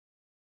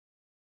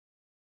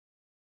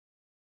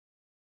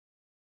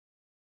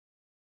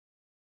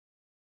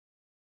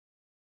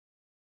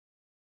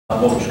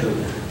motor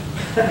scooter.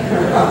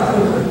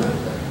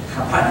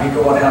 I might be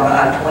going down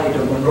I-20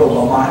 to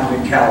Monroe. My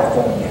mind's in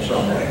California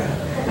somewhere.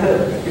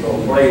 So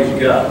praise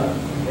God.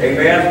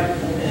 Amen?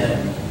 And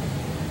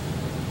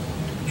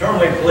turn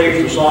with me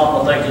please to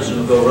Psalm. I think this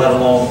will go right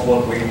along with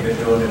what we've been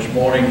doing this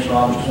morning.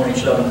 Psalms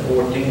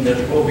 27:14.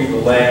 This will be the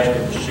last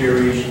of the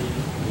series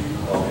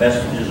of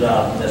messages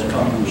out that's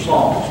come through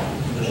Psalms.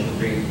 This will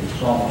be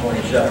Psalm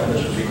 27.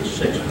 This will be the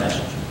 6th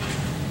message.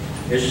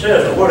 It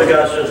says, the Word of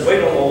God says,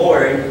 wait on the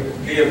Lord,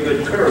 be of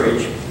good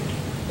courage,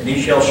 and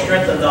He shall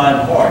strengthen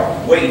thine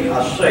heart. Wait,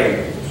 I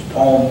say,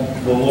 on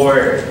the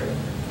Lord.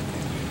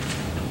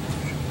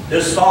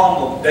 This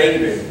Psalm of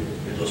David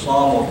is a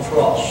psalm of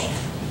trust.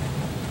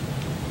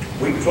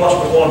 We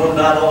trust the one who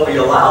not only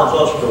allows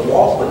us to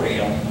walk with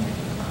Him,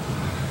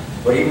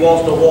 but He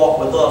wants to walk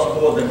with us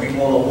more than we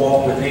want to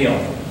walk with Him.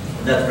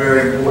 And that's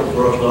very important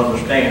for us to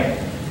understand.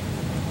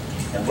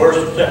 And verse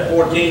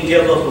 14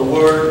 gives us the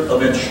word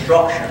of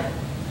instruction.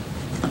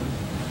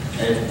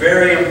 And it's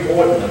very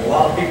important, and a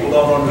lot of people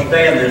don't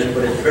understand this,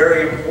 but it's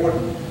very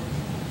important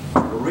to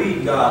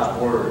read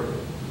God's Word.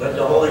 Let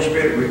the Holy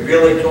Spirit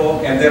reveal it to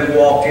them, and then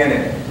walk in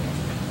it.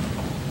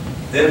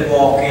 Then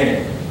walk in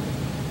it.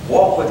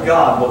 Walk with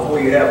God before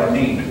you have a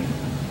need.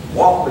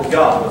 Walk with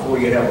God before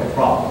you have a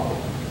problem.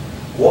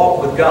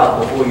 Walk with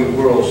God before your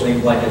world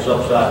seems like it's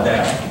upside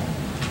down.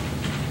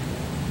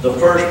 The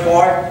first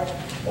part,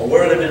 a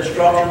word of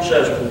instruction,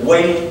 says,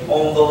 wait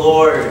on the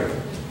Lord.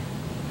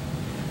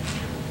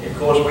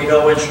 Of course, we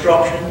know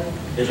instruction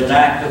is an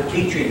act of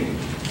teaching.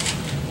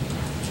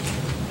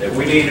 That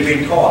we need to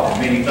be taught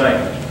in many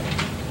things.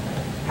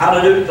 How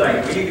to do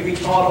things. We need to be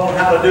taught on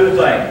how to do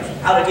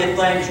things. How to get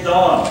things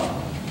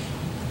done.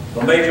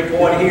 The major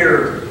point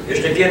here is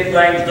to get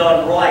things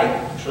done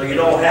right so you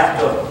don't have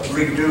to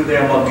redo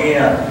them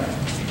again.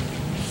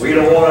 We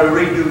don't want to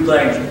redo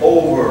things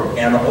over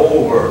and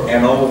over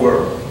and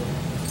over.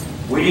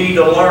 We need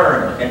to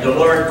learn, and to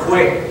learn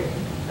quick.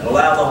 And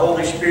allow the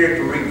Holy Spirit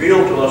to reveal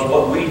to us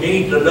what we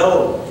need to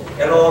know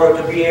in order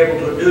to be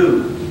able to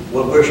do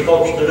what we're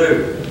supposed to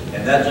do.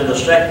 And that's in the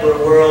secular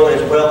world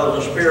as well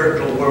as the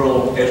spiritual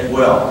world as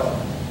well.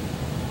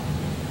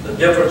 The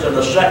difference in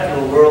the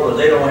secular world is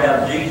they don't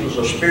have Jesus.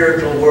 The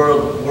spiritual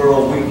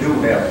world we do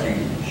have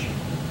Jesus.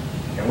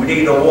 And we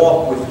need to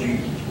walk with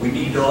Jesus. We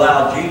need to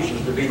allow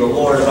Jesus to be the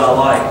Lord of our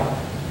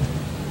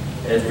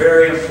life. And it's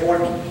very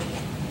important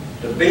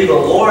to be the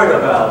Lord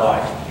of our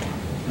life.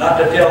 Not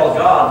to tell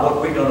God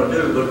what we're going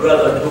to do, but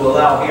rather to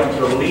allow Him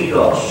to lead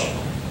us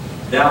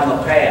down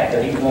the path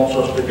that He wants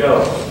us to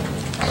go.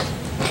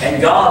 And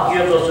God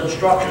gives us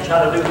instructions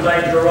how to do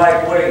things the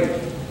right way.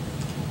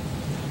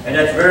 And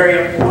that's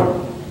very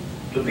important,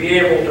 to be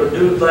able to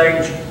do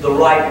things the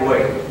right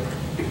way.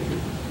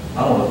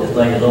 I don't know if this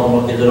thing is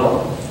on. Is it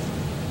on?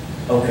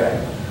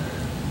 Okay.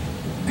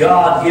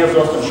 God gives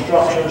us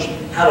instructions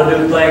how to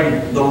do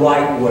things the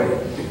right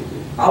way.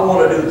 I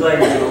want to do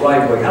things the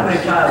right way. How many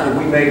times have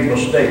we made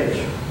mistakes?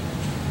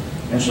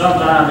 And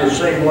sometimes it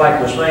seems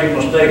like the same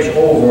mistakes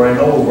over and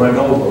over and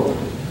over.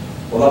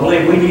 Well, I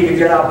believe we need to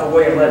get out the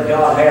way and let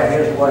God have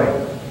His way.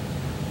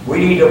 We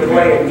need to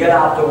pray and get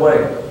out the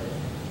way.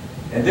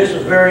 And this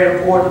is very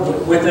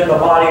important within the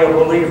body of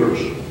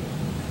believers.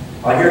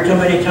 I hear too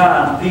many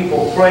times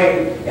people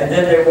pray and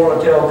then they want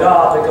to tell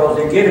God because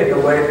they get in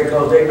the way,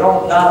 because they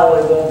don't not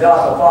only want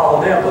God to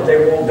follow them, but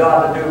they want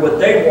God to do what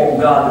they want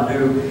God to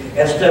do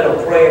instead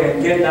of praying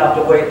and getting out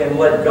the way and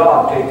let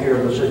God take care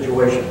of the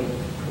situation.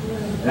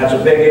 And that's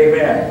a big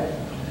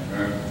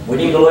amen. We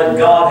need to let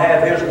God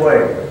have His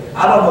way.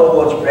 I don't know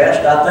what's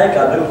best. I think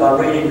I do by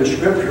reading the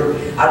Scripture.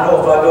 I know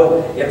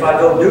if I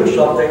go do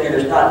something and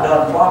it's not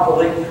done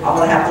properly, I'm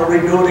going to have to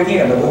redo it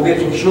again. I'm going to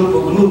get some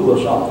super glue or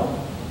something.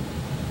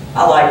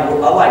 I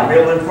like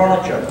building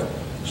furniture.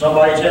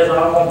 Somebody says,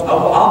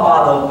 I'll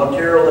buy the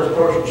material this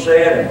person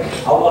said,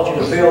 and I want you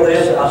to build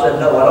this. And I said,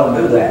 no, I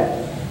don't do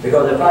that.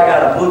 Because if I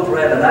got a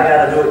blueprint and I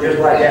got to do it just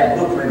like that,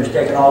 blueprint is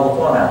taking all the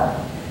fun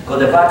out.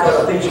 Because if I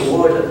cut a piece of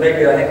wood that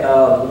maybe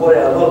wood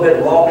a little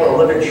bit longer or a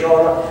little bit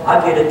shorter, I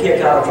get a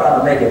kick out of trying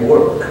to make it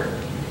work.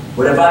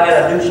 But if I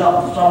got to do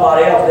something for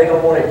somebody else, they're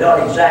going to want it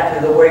done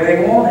exactly the way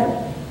they want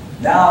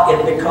it. Now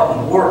it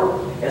becomes work.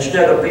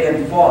 Instead of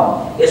being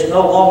fun. It's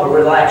no longer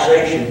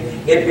relaxation.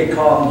 It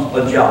becomes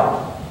a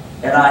job.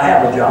 And I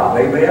have a job.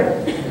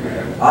 Amen?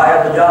 I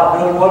have the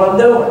job doing what I'm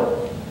doing.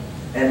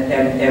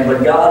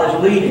 But God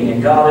is leading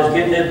and God is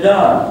getting it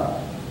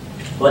done.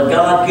 But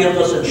God gives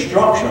us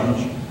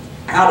instructions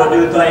how to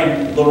do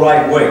things the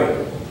right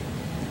way.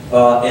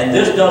 And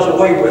this does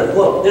away with,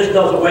 look, this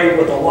does away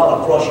with a lot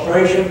of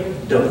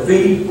frustration,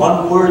 defeat,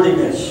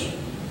 unworthiness.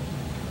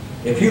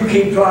 If you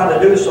keep trying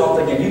to do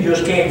something and you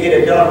just can't get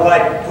it done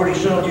right, pretty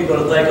soon you're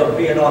going to think of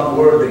being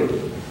unworthy.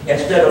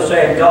 Instead of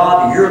saying,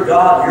 God,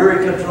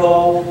 you're in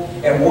control,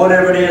 and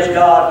whatever it is,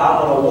 God,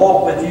 I'm going to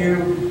walk with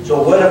you,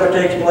 so whatever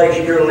takes place,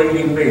 you're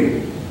leading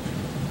me.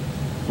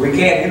 We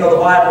can't, the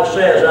Bible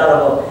says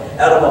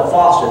out of a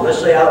faucet, let's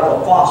say out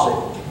of a faucet,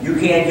 You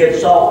can't get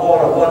salt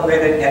water one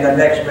minute and the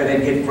next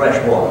minute get fresh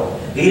water.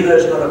 Either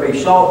it's going to be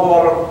salt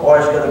water or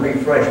it's going to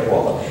be fresh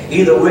water.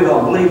 Either we're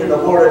going to believe in the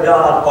Word of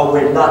God or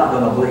we're not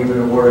going to believe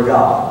in the Word of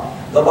God.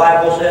 The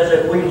Bible says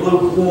if we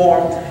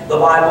lukewarm, the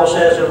Bible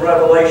says in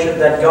Revelation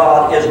that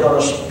God is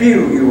going to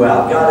spew you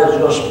out. God is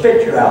going to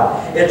spit you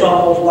out. It's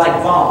almost like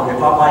vomit,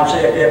 if I might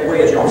say it that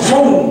way. It's going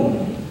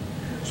boom.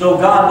 So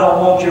God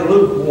don't want you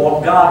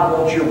lukewarm. God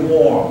wants you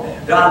warm.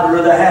 God would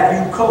rather have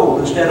you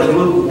cold instead of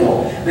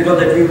lukewarm.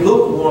 Because if you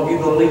lukewarm,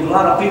 you're going to lead a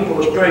lot of people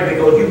astray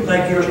because you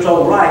think you're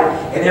so right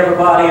and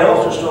everybody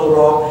else is so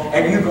wrong,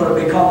 and you're going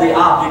to become the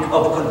object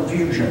of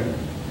confusion.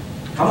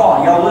 Come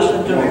on, y'all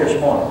listen to me this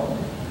morning.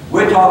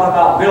 We're talking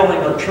about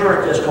building a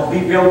church that's going to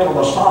be built on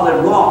a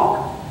solid rock.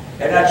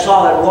 And that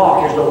solid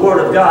rock is the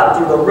Word of God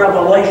through the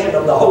revelation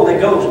of the Holy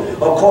Ghost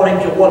according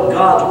to what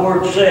God's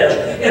Word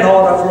says in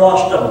order for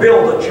us to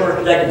build the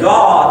church that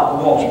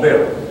God wants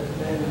built.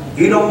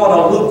 He don't want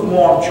a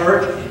lukewarm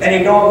church, and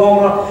he don't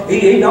want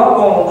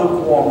a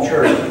lukewarm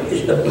church.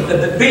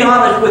 Be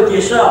honest with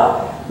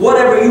yourself.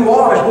 Whatever you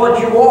are is what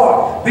you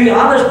are. Be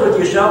honest with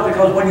yourself,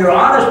 because when you're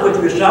honest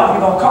with yourself,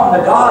 you're going to come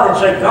to God and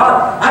say,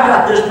 God, I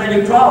got this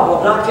many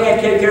problems. I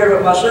can't take care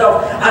of it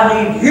myself.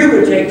 I need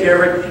you to take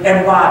care of it.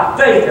 And by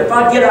faith, if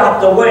I get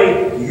out the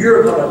way,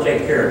 you're going to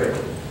take care of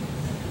it.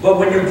 But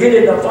when you get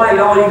in the fight,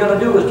 all you're going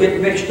to do is get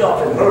mixed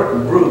up and hurt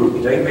and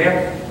bruised.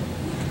 Amen?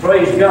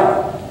 Praise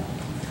God.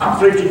 I'm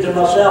preaching to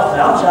myself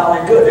now. I'm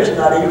sounding good. It's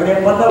not even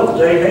in my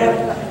notes.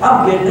 Amen?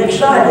 I'm getting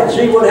excited.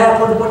 See what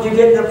happens when you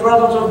get in the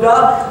presence of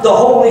God? The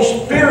Holy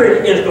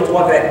Spirit is the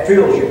one that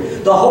fills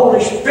you. The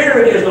Holy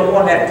Spirit is the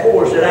one that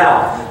pours it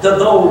out to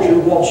those who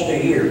wants to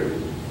hear.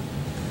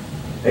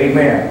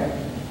 Amen.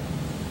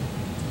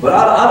 But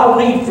I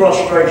don't need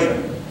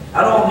frustration.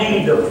 I don't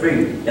need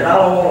defeat. And I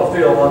don't want to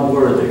feel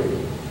unworthy.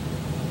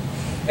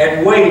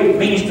 And wait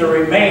means to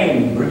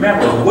remain.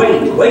 Remember,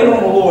 wait. Wait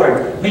on the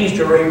Lord means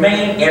to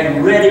remain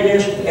in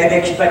readiness and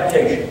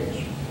expectations.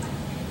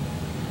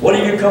 What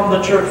do you come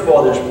to church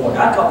for this morning?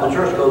 I come to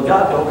church because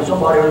God told me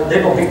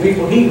they're going to be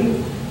people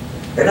healed.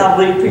 And I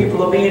believe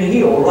people are being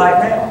healed right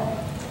now.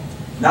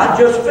 Not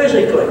just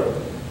physically.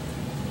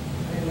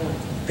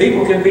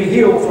 People can be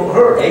healed from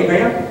hurt.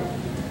 Amen.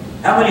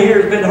 How many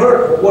here has been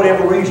hurt for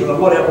whatever reason or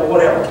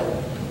whatever?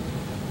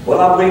 Well,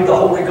 I believe the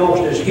Holy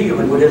Ghost is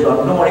healing with His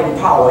anointing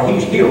power.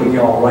 He's healing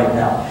y'all right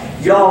now.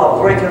 Y'all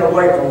are breaking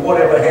away from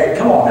whatever had.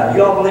 Come on now.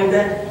 Y'all believe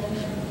that?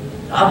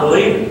 I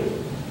believe it.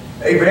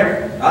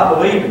 Amen. I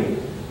believe it.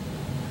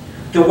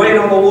 To wait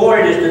on the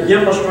Lord is to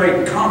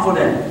demonstrate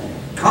confident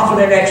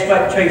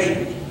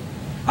expectations.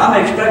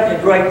 I'm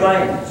expecting great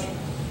things.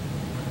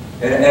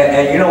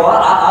 And you know,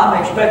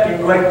 I'm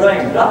expecting great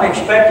things.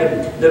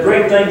 The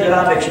great things that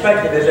I'm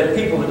expecting is that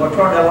people are going to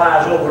turn their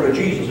lives over to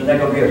Jesus, and there's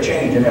going to be a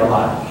change in their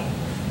lives.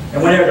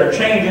 And when there's a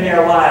change in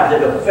their lives,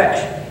 it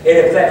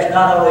affects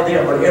not only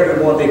them, but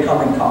everyone they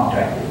come in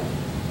contact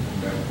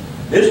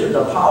with. This is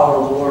the power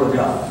of the Word of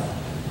God.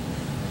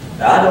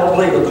 Now, I don't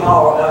believe the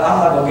power. I'm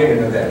not going to get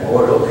into that,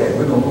 Lord. Okay,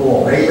 we're going to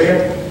go on.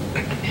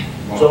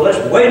 Amen? So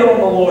let's wait on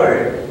the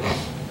Lord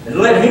and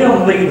let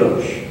Him lead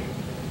us.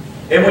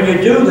 And when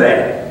you do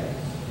that,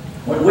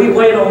 when we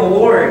wait on the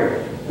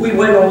Lord, we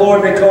wait on the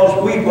Lord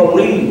because we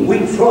believe, we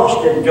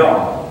trust in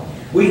God.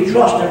 We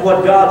trust in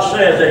what God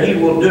says that He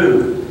will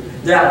do.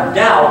 Now,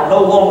 doubt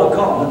no longer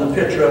comes in the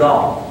picture at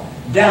all.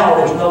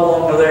 Doubt is no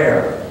longer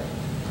there.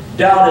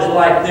 Doubt is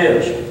like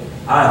this.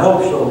 I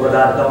hope so, but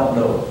I don't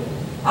know.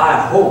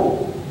 I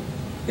hope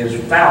is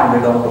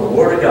founded on the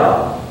Word of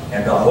God.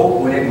 And the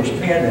hope, when it was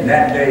penned in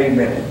that day,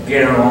 meant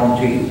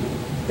guaranteed.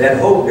 That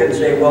hope didn't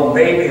say, well,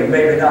 maybe and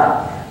maybe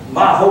not.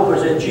 My hope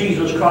is in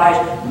Jesus Christ.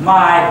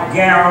 My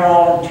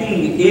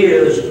guarantee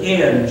is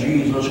in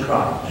Jesus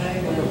Christ.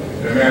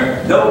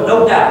 Amen.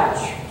 No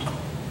doubts.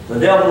 The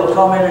devil will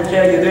come in and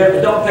tell you this,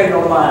 but don't pay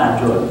no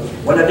mind to it.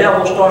 When the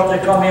devil starts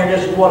to come in,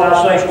 this is what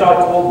I say,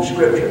 start quoting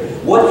Scripture.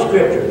 What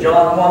Scripture?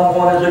 John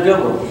 1:1 is a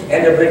good one.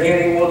 In the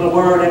beginning was the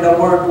Word, and the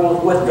Word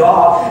was with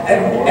God,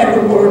 and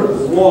the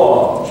Word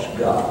was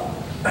God.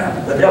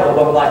 The devil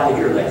don't like to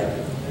hear that.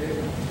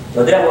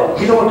 The devil,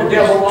 you know what the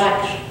devil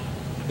likes?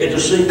 Is to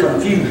see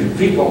confusion.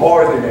 People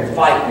arguing and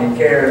fighting and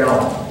carrying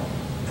on.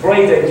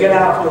 Pray that get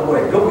out of the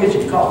way. Go get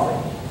some coffee.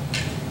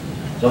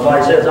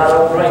 Somebody says, I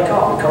don't drink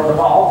coffee. Come to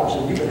my office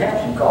and you can have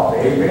some coffee.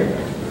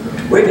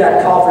 Amen. We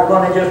got coffee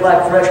running just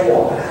like fresh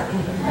water.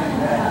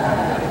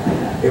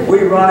 If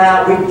we run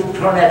out, we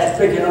turn that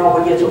spigot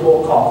on, we get some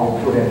more coffee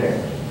and put in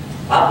there.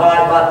 I buy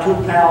about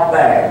 2-pound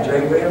bags.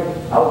 Amen.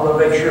 I want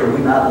to make sure we're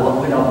not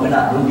losing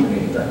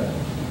anything.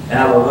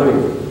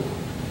 Hallelujah.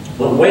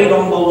 But wait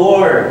on the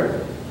Lord.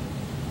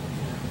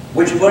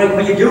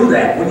 When you do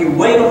that, when you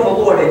wait on the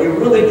Lord and you're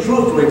really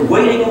truthfully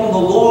waiting on the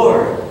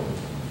Lord,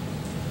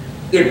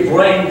 it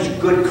brings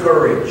good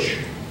courage.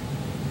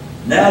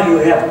 Now you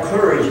have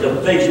courage to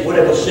face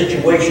whatever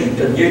situation,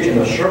 condition,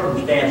 or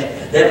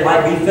circumstance that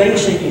might be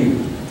facing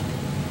you.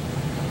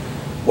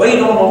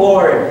 Wait on the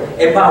Lord.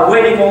 And by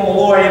waiting on the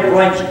Lord, it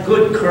brings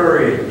good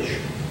courage.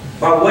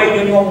 By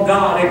waiting on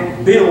God,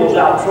 it builds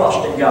our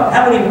trust in God.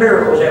 How many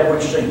miracles have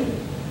we seen?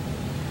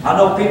 I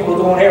know people are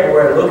going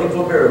everywhere looking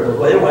for miracles,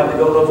 but they don't have to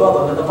go no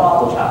further than the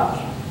Father's house.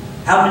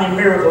 How many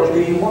miracles do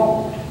you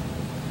want?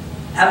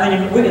 How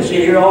many? We can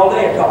sit here all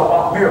day and talk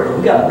about miracles.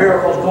 We got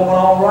miracles going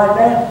on right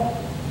now.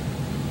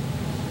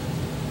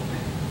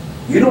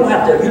 You don't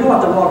have to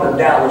run to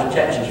Dallas,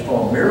 Texas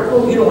for a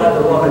miracle. You don't have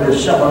to run to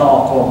this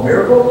seminar for a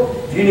miracle.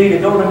 If you need to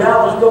go to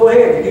Dallas, go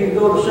ahead. If you need to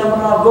go to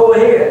seminar, go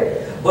ahead.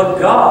 But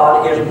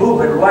God is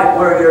moving right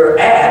where you're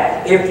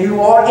at if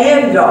you are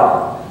in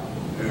God.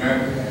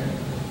 Amen.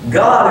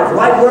 God is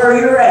right where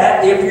you're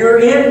at if you're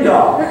in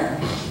God.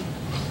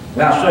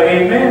 Now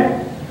say amen.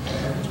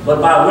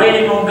 But by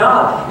waiting on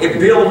God, it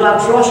builds our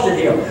trust in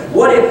Him. Just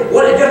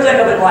think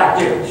of it like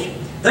this.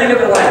 Think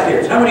of it like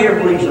this. How many here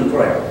believes in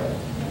prayer?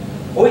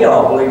 We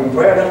all believe in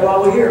prayer. That's why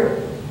we're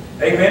here.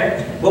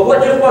 Amen. But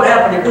what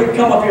happened if we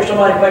come up here,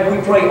 somebody, maybe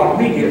we pray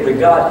immediately,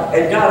 God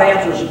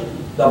answers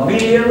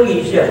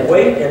immediately. He says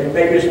wait, and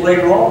maybe it's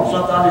later on.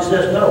 Sometimes He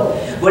says no.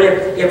 But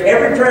if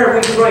every prayer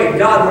we pray,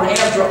 God would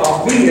answer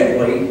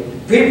immediately,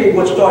 people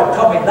would start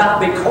coming not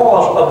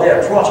because of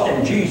their trust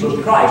in Jesus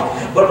Christ,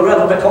 but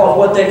rather because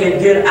what they can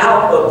get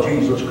out of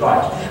Jesus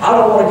Christ. I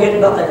don't want to get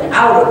nothing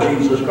out of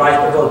Jesus Christ,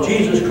 because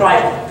Jesus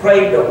Christ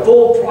paid the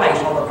full price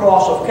on the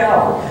cross of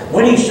Calvary.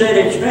 When He said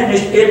it's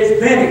finished, it's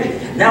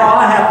finished. Now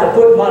I have to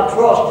put my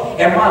trust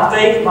and my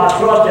faith, my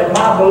trust and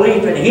my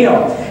belief in Him.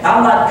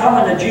 I'm not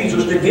coming to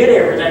Jesus to get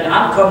everything.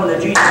 I'm coming to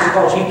Jesus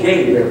because He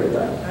gave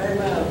everything.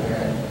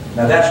 Amen.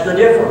 Now that's the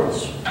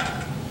difference.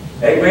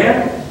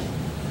 Amen.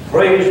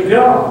 Praise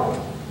God.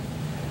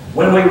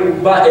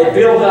 It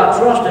builds our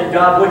trust in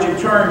God, which in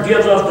turn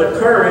gives us the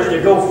courage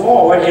to go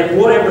forward in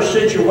whatever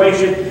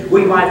situation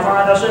we might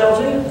find ourselves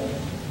in.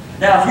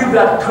 Now, if you've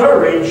got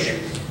courage,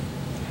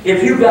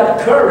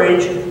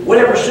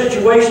 whatever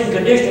situation,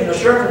 condition, or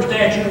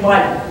circumstance you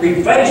might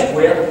be faced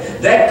with,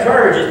 that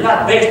courage is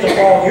not based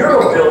upon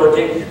your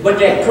ability, but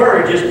that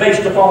courage is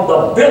based upon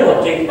the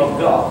ability of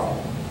God.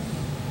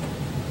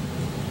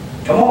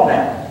 Come on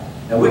now.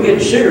 Now we're getting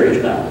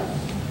serious now.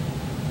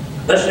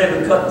 Let's say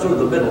we cut through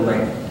the middle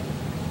man.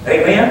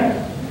 Amen?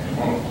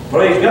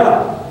 Praise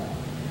God.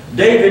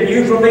 David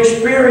knew from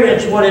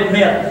experience what it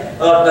meant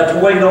to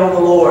wait on the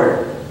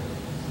Lord.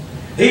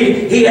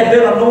 He had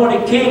been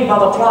anointed king by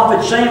the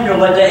prophet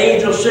Samuel at the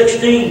age of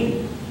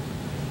 16.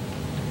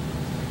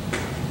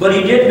 But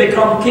he didn't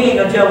become king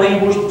until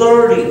he was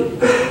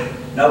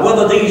 30. Now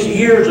whether these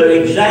years are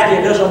exact,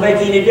 it doesn't make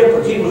any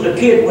difference. He was a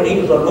kid when he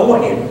was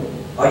anointed,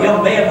 a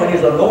young man when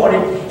he was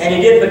anointed, and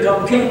he didn't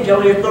become king until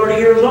he was 30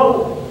 years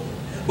old.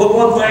 But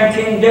one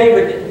thing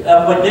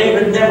what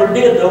David never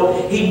did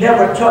though, he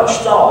never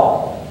touched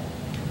Saul.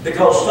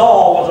 Because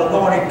Saul was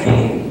anointed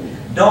king.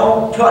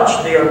 Don't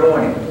touch the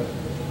anointing.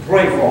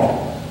 Pray for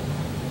them.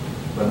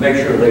 But make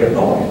sure they're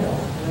anointed.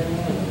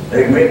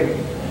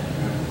 Amen.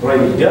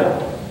 Praise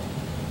God.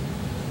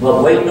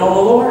 But waiting on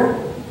the Lord.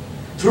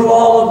 Through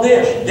all of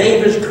this,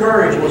 David's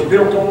courage was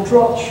built on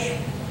trust.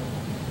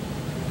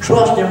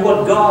 Trust in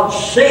what God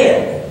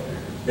said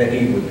that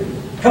He would do.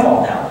 Come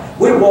on now.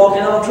 We're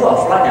walking on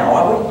trust right now,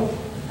 aren't we?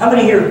 How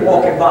many here are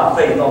walking by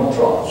faith on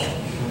trust?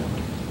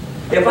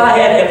 If I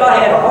had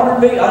 $100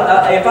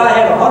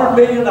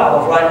 million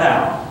right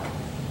now,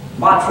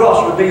 my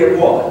trust would be in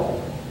what?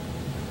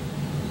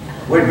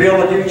 We'd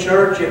build a new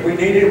church if we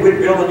needed it. We'd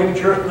build a new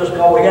church because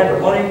we had the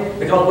money,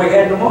 because we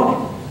had the money.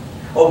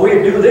 Or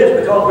we'd do this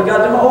because we got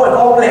the money. Oh, if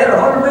all we had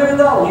 $100 million,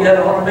 you had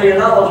 $100 million,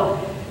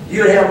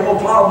 you'd have more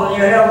problem than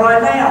you have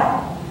right now.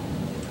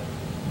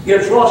 Your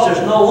trust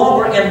is no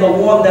longer in the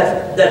one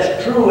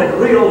that's true and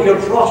real. Your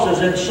trust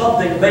is in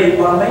something made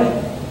by man.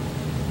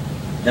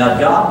 Now,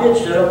 God did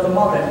set up the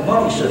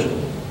money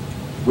system.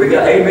 We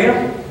got,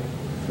 amen?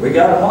 We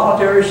got a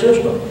monetary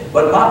system.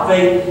 But my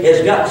faith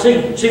has got,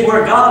 see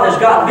where God has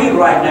got me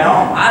right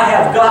now, I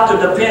have got to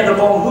depend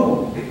upon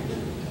who?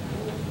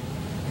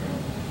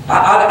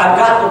 I've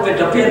got to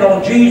depend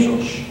on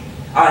Jesus.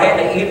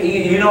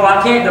 I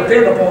can't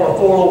depend upon a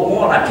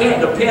 401. I can't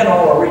depend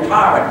on a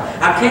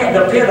retirement. I can't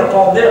depend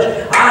upon this.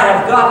 I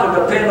have got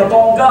to depend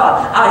upon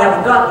God. I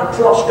have got to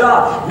trust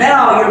God.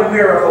 Now your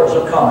miracles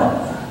are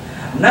coming.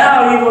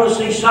 Now you're going to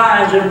see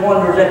signs and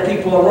wonders that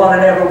people are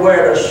running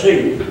everywhere to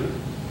see.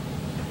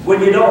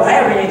 When you don't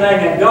have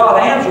anything and God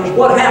answers,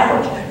 what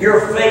happens?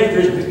 Your faith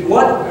is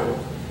what?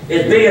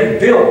 Is being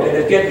built, and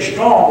it's getting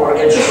stronger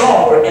and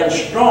stronger and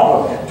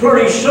stronger.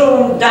 Pretty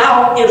soon,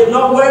 doubt is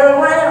nowhere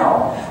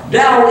around.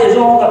 Doubt is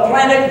on the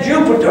planet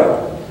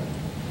Jupiter.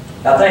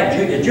 I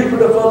think, is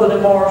Jupiter further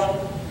than Mars?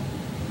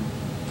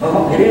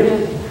 It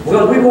is.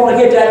 Because we want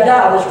to get that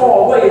doubt as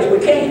far away as we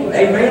can.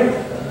 Amen?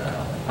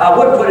 I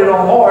would put it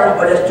on Mars,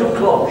 but it's too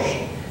close.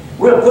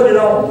 We'll put it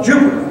on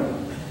Jupiter.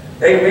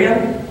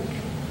 Amen?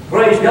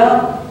 Praise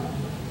God.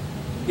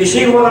 You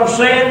see what I'm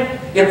saying?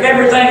 If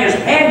everything is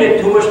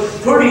handed to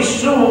us, pretty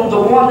soon the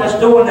one that's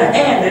doing the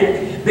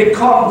handed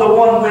becomes the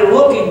one we're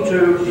looking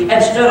to,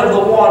 instead of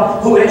the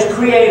one who has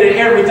created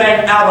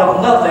everything out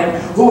of nothing,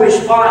 who is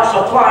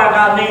supplying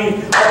our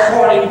needs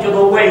according to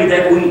the way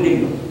that we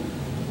need them.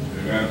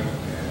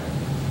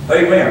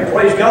 Amen.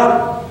 Praise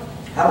God.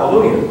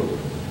 Hallelujah.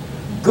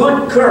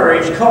 Good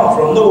courage comes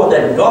from knowing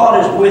that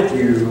God is with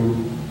you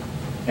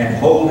and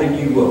holding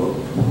you up.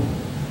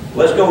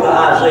 Let's go to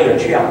Isaiah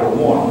chapter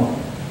 1,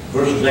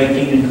 verses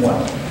 18 and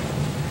 20.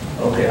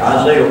 Okay,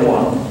 Isaiah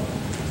 1.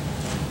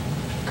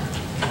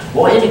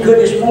 Boy, isn't it good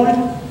this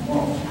morning?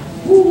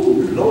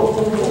 Woo, Lord,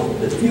 Lord.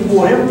 There's a few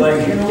more of them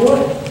things, you know what?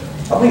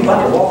 I believe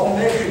I can walk on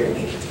their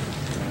ships.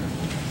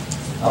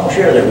 I'm going to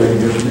share that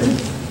with you just a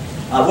minute.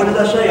 What did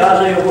I say?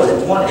 Isaiah what?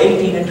 1,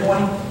 18 and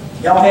 20?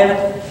 Y'all have it?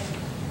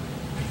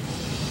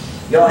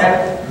 Y'all have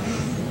it?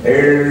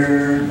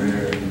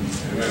 Amen.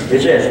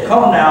 It says,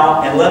 "Come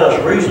now and let us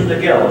reason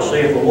together,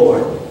 saith the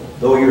Lord.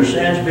 Though your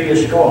sins be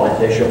as scarlet,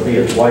 they shall be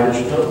as white as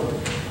snow.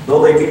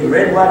 Though they be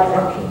red like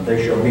crimson,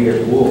 they shall be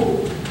as wool.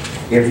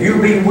 If you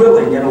be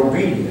willing and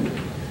obedient,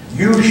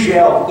 you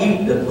shall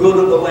eat the good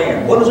of the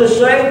land." What does it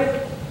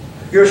say?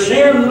 Your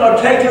sins are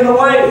taken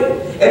away.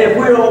 And if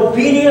we're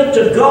obedient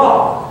to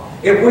God,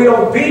 if we're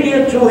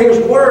obedient to His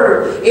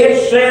Word,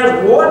 it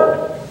says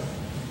what?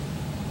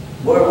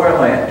 Where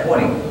am I at?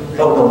 20.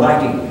 Oh, no,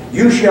 19.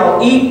 You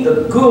shall eat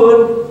the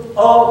good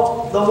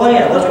of the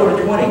land. Let's go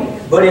to 20.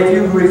 But if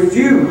you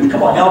refuse,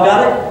 come on, y'all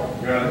got it?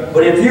 Got it.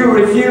 But if you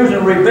refuse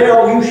and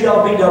rebel, you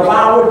shall be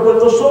devoured with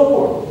the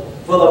sword.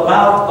 For the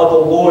mouth of the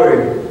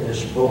Lord has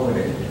spoken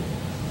it.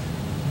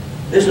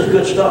 This is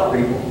good stuff,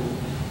 people.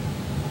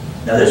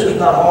 Now, this is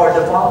not hard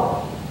to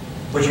follow,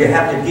 but you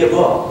have to give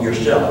up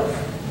yourself.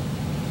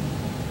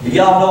 Do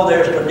y'all know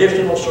there's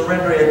conditional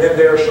surrender and then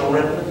there's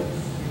surrender?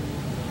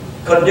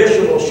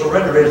 Conditional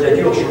surrender is that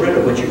you'll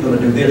surrender, but you're going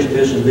to do this,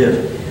 this, and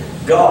this.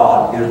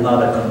 God is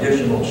not a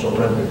conditional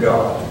surrender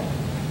God.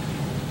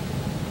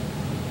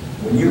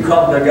 When you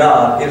come to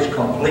God, it's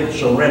complete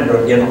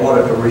surrender in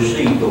order to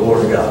receive the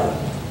Word of God.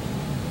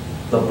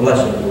 The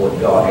blessings of what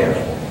God has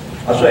for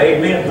you. I say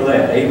amen to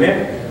that.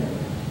 Amen.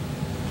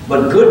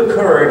 But good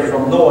courage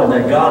from knowing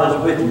that God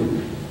is with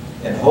you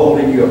and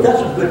holding you up. That's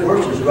some good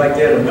verses right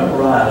there to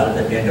memorize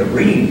and to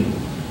read.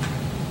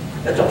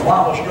 That's a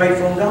promise straight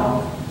from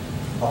God.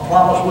 A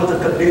promise with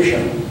a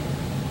condition.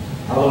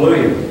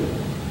 Hallelujah.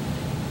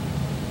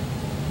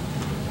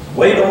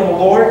 Wait on the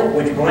Lord,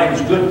 which brings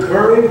good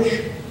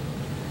courage,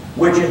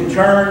 which in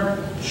turn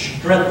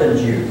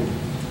strengthens you.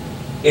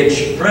 It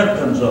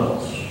strengthens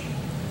us.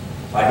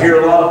 I hear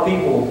a lot of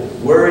people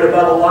worried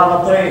about a lot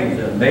of things,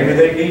 and maybe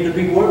they need to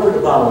be worried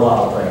about a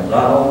lot of things.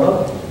 I don't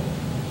know.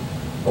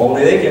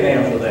 Only they can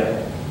answer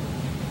that.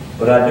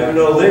 But I do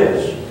know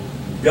this.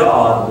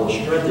 God will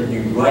strengthen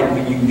you right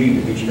when you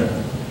need to be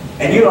strengthened.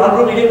 And you know, I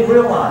really didn't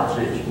realize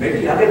this.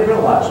 Maybe I didn't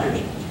realize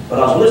this. But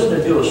I was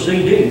listening to a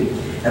CD,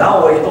 and I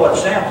always thought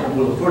Samson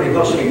was a pretty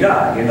husky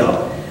guy, you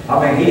know. I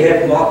mean, he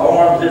had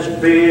arms this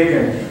big,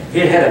 and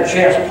he had a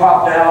chest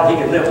popped out. He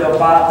could lift up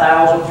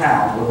 5,000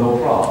 pounds with no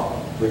problem.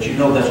 But you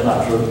know that's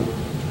not true.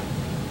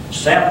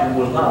 Samson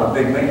was not a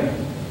big man.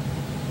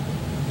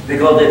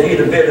 Because if he'd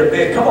have been a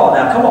big, come on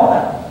now.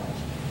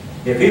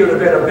 If he would have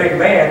been a big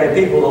man, then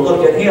people would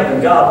look at him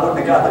and God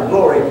wouldn't have got the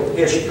glory.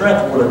 His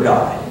strength would have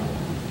died.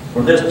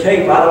 From this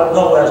tape, I don't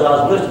know, as I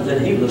was listening,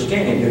 that he was a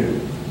skinny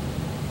dude.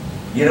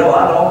 You know,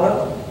 I don't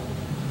know.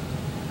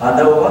 I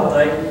know one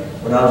thing.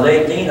 When I was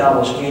 18, I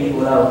was skinny.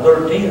 When I was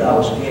 13, I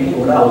was skinny.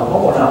 When I was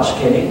born, I was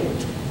skinny.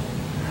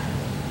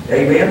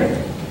 Amen?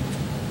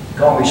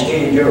 Call me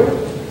Skinny Joe.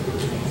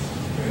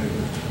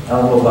 I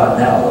don't know about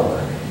now, though.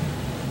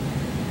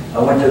 I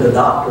went to the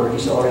doctor. He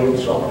thought he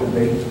insulted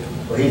me.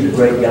 Well, he's a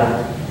great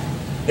guy.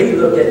 He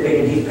looked at me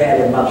and he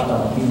patted my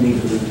stomach. He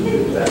needed to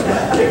do that.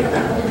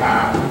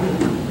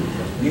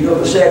 You know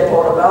the sad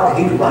part about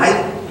it? He's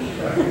right.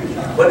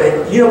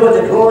 But you know what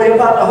the glory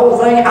about the whole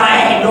thing?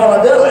 I ain't going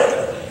to do it.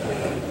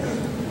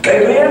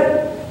 Amen?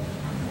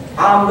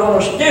 I'm going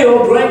to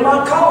still drink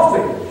my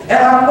coffee. And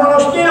I'm going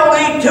to still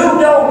eat 2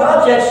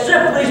 donuts at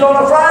Sibley's on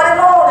a Friday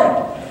morning.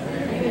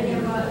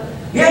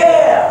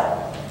 Yeah.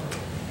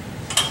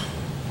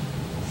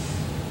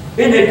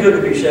 Isn't it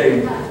good to be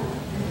saved?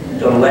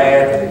 To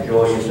laugh and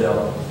enjoy yourself.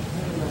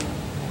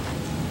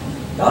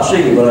 I'll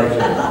see you, but I say,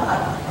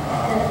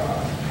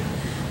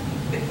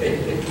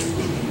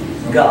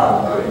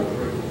 God.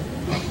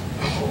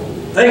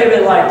 Think of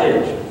it like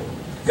this.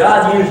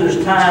 God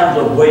uses times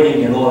of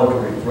waiting in order to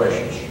refresh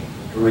us,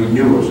 to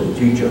renew us and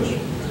teach us.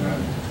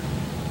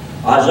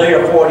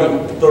 Isaiah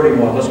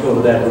 40:31. Let's go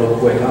to that real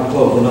quick. I'm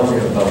closing up here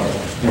in about a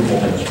few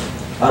more minutes.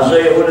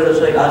 Isaiah, what did it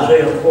say?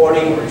 Isaiah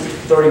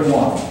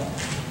 40:31.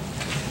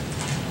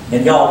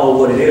 And y'all know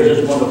what it is. This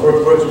is one of the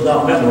first verses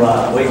I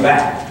memorized way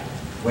back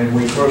when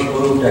we first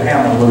moved to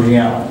Hammond,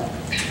 Louisiana.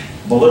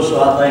 Melissa,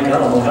 I don't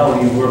know how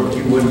old you were, but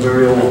you weren't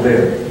very old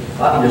there.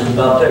 I can just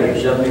about tell you,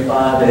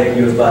 75 to 8,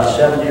 you were about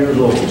 7 years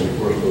old when you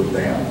first moved to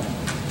Hammond.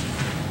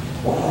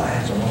 Boy,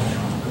 that's a long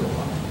time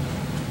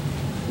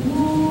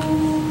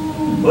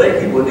ago. Blake,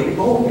 you wasn't even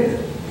born yet.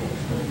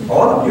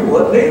 Autumn, you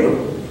wasn't either.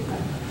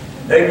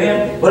 Amen?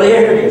 But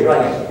here it is,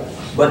 right here.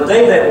 But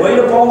they that wait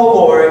upon the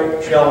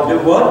Lord shall do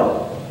what?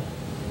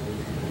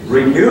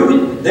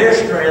 Renew their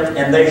strength,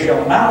 and they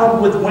shall mount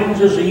up with wings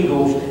as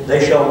eagles.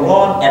 They shall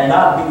run and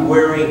not be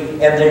weary,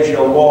 and they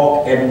shall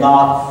walk and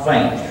not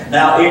faint.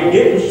 Now, it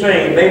didn't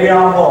say, maybe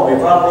I'm wrong. If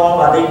I'm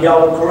wrong, I need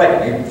y'all to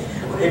correct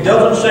me. It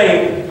doesn't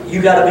say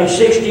you got to be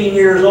 16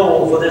 years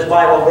old for this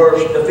Bible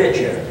verse to fit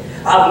you.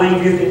 I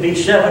believe you can be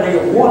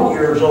 71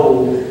 years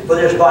old for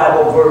this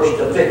Bible verse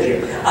to fit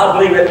you. I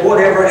believe at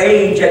whatever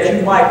age that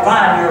you might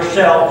find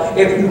yourself,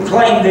 if you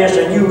claim this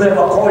and you live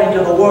according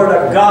to the Word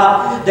of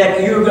God,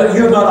 that you're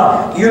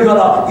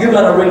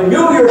gonna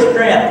renew your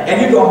strength, and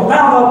you're gonna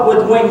mount up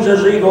with wings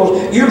as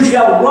eagles. You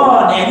shall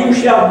run and you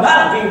shall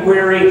not be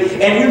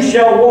weary, and you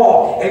shall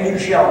walk and you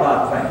shall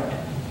not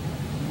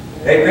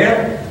faint.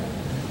 Amen.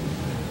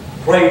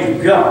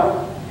 Praise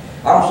God.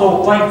 I'm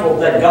so thankful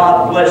that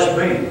God blessed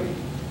me.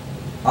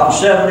 I'm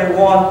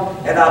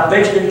 71, and I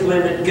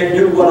basically can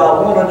do what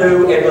I want to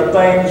do, and the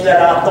things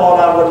that I thought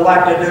I would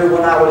like to do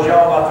when I was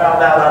young, I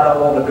found out I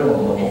don't want to do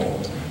them no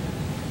more.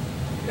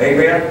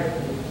 Amen?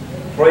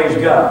 Praise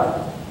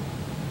God.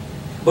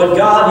 But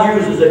God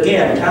uses,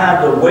 again,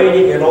 times of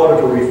waiting in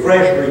order to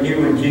refresh,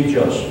 renew, and teach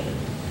us.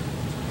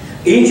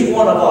 Each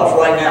one of us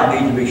right now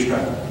needs to be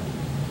strengthened.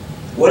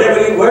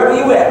 Wherever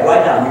you at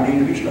right now, you need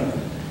to be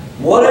strengthened.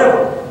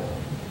 Whatever.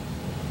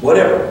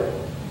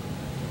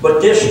 But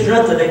this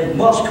strengthening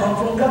must come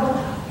from God.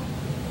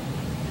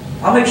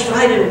 I'm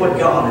excited what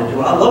God is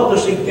doing. I love to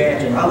see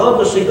dancing. I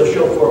love to see the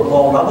shofar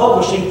blowing. I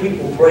love to see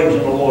people praising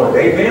the Lord.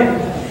 Amen?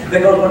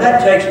 Because when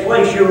that takes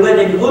place, you're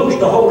letting loose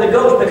the Holy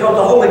Ghost, because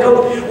the Holy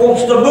Ghost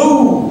wants to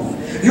move.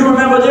 You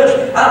remember this?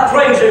 I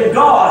praise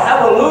God.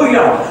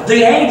 Hallelujah.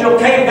 The angel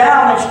came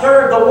down and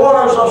stirred the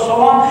waters of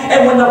Siloam,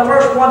 and when the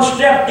first one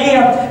stepped in,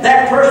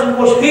 that person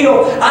was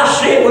healed. I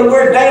see it when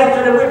we're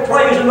dancing and we're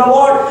praising the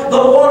Lord.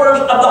 The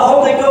waters of the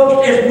Holy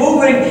Ghost is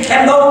moving,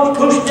 and those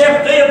who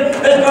stepped in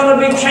is going to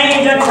be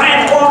changed and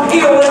transformed,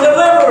 healed, and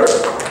delivered.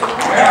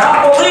 And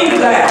I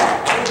believe that.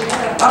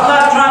 I'm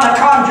not trying to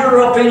conjure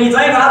up anything.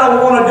 I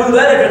don't want to do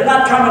that if it's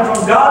not coming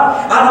from God.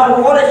 I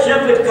don't want it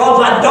simply because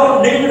I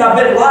don't need it. I've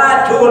been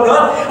lied to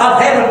enough. I've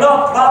had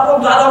enough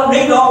problems. I don't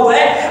need all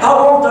that. I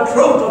want the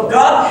truth of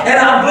God. And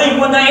I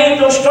believe when the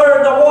angel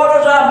stirred the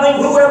waters, I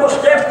believe whoever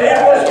stepped in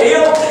was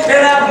healed.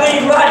 And I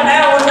believe right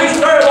now when we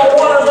stir the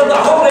waters of the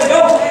Holy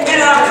Ghost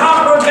in our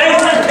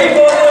congregation,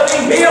 people are going to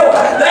be healed.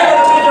 They're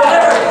going to be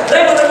delivered.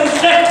 They're going to be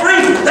set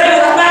free. They're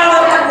going to mount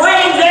up with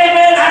wings.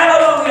 Amen.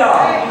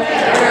 Hallelujah.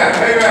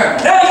 Amen.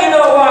 Now you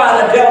know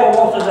why the devil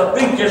wants us to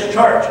beat this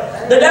church.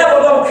 The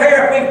devil don't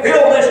care if we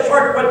fill this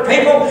church with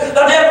people.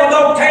 The devil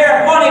don't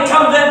care if money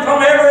comes in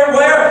from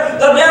everywhere.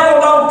 The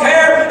devil don't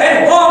care.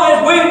 As long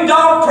as we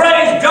don't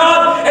praise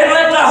God and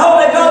let the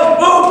Holy Ghost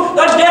move,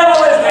 the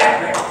devil is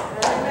happy.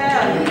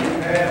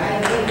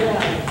 Amen.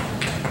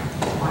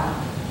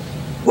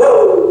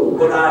 Woo!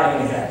 But I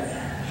ain't happy.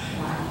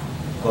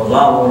 Because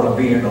I want to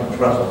be in the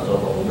presence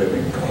of a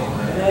living God.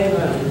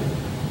 Amen.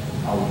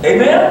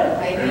 Amen?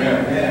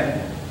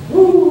 Amen.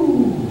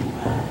 Woo!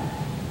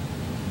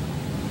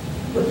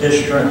 But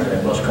this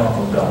strengthening must come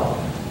from God.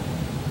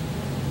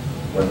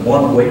 When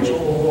one waits on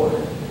the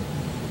Lord,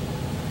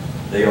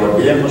 they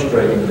are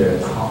demonstrating their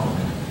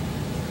confident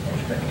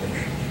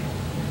expectations.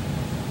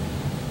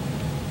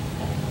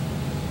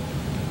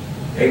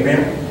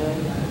 Amen?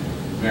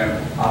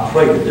 Amen. I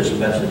pray that this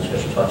message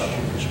has touched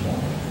you this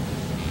morning.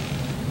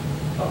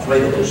 I pray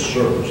that this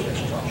service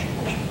has touched you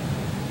this morning.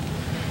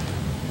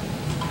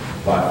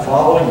 By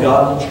following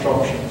God's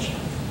instructions,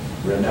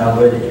 we're now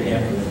ready to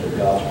enter into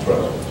God's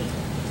presence.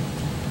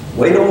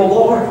 Wait on the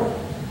Lord,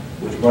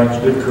 which brings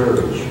good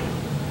courage,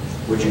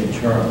 which in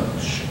turn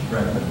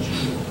strengthens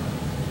you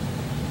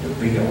to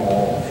be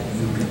all that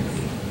you can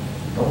be.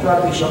 Don't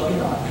try to be something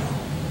you're not,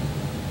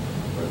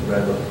 but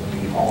rather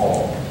be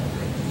all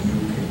that you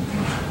can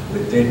be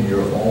within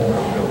your own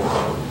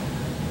ability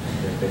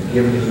that's been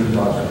given to you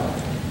by God.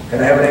 Can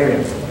I have an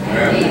amen?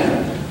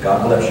 Amen. God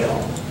bless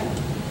y'all.